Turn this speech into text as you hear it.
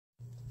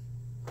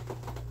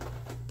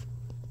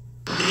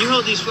you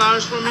hold these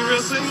flowers for me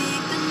real quick?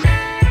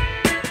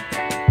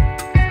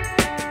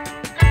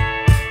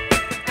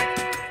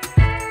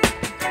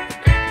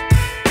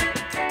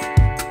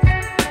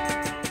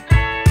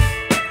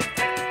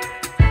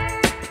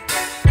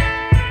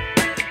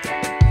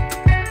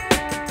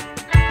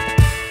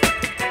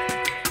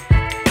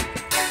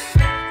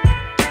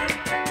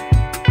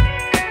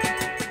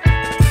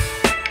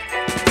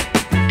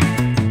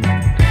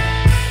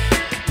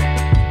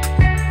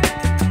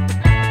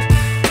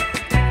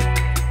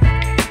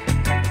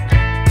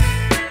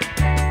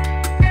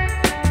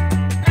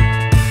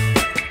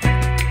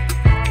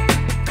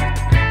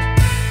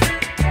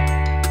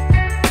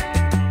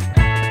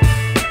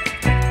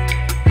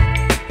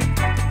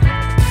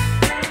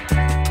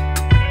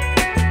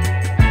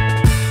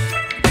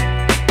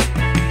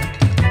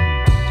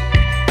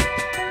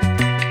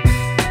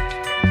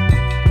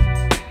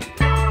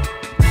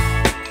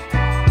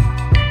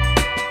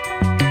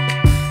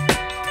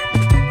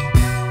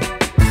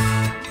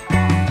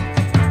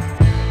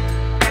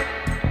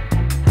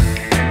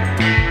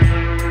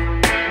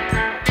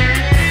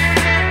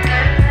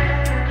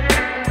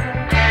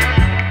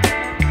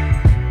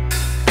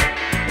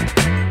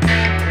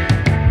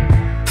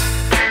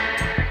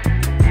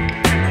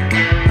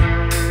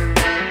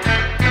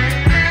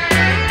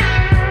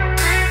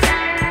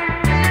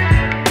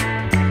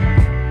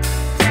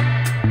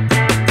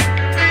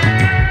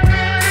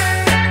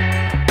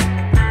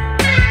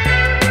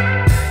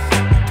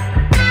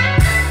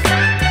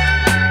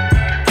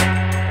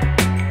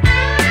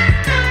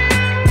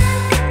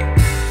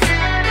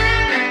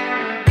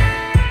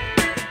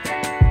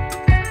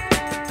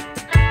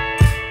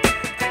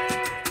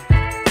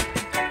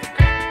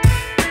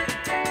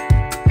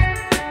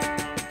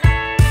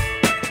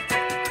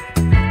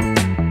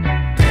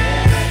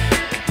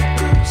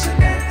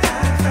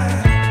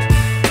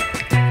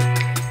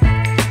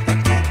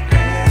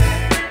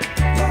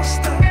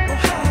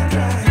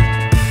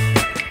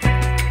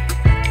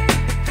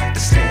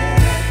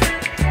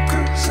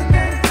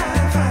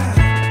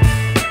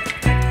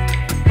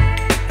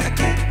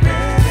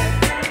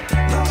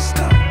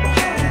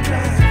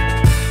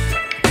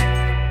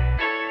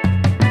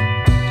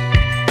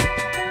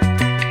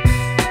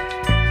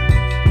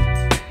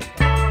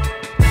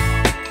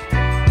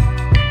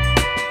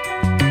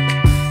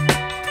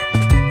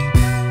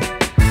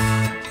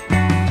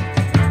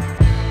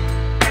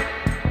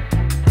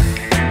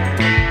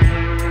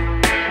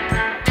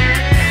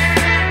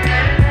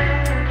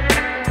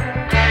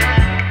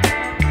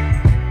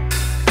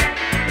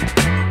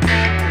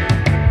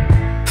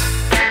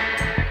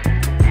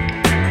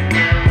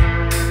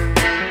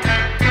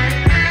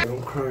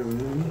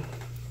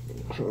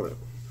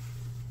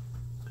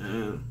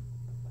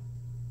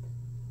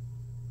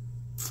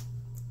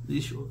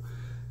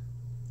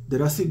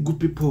 There are still good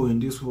people in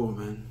this world,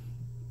 man.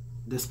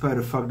 Despite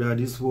the fact that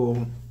this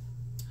world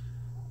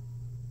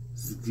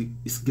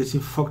is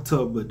getting fucked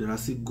up, but there are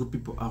still good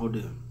people out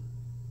there.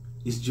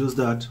 It's just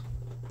that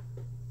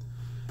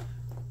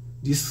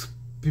these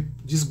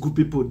good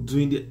people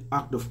doing the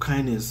act of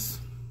kindness,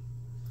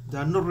 they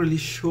are not really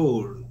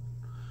shown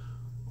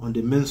on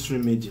the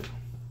mainstream media.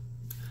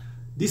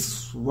 This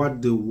is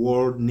what the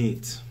world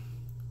needs.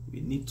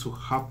 We need to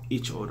help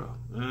each other.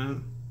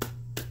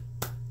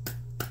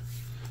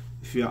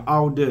 If you are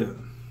out there,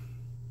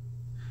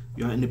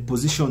 you are in a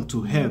position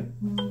to help,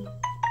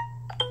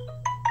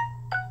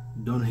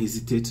 don't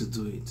hesitate to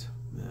do it.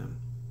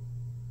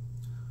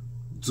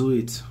 Do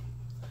it,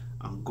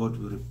 and God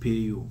will repay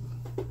you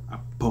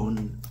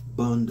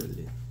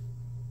abundantly.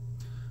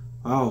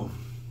 Wow,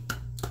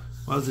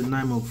 what's the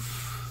name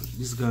of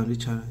this guy?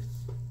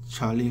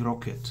 Charlie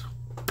Rocket.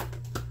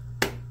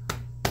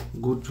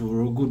 Good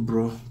bro, good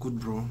bro, good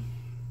bro.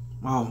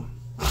 Wow.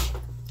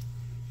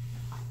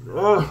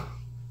 Oh.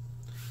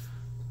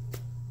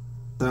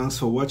 Thanks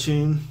for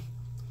watching.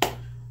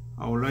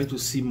 I would like to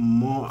see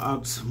more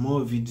acts,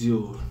 more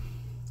video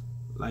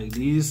like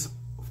this,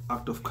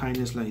 act of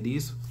kindness like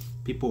this,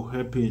 people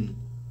helping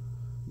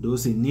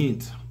those in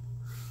need.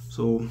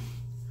 So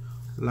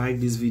like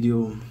this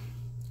video,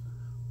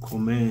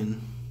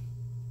 comment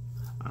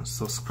and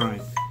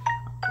subscribe.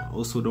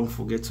 Also don't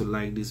forget to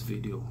like this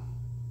video,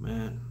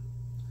 man.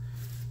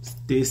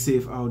 Stay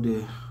safe out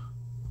there.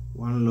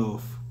 One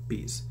love,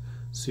 peace.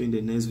 See you in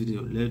the next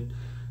video.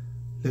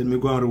 Let me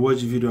go and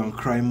watch the video and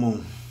cry more.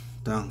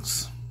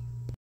 Thanks.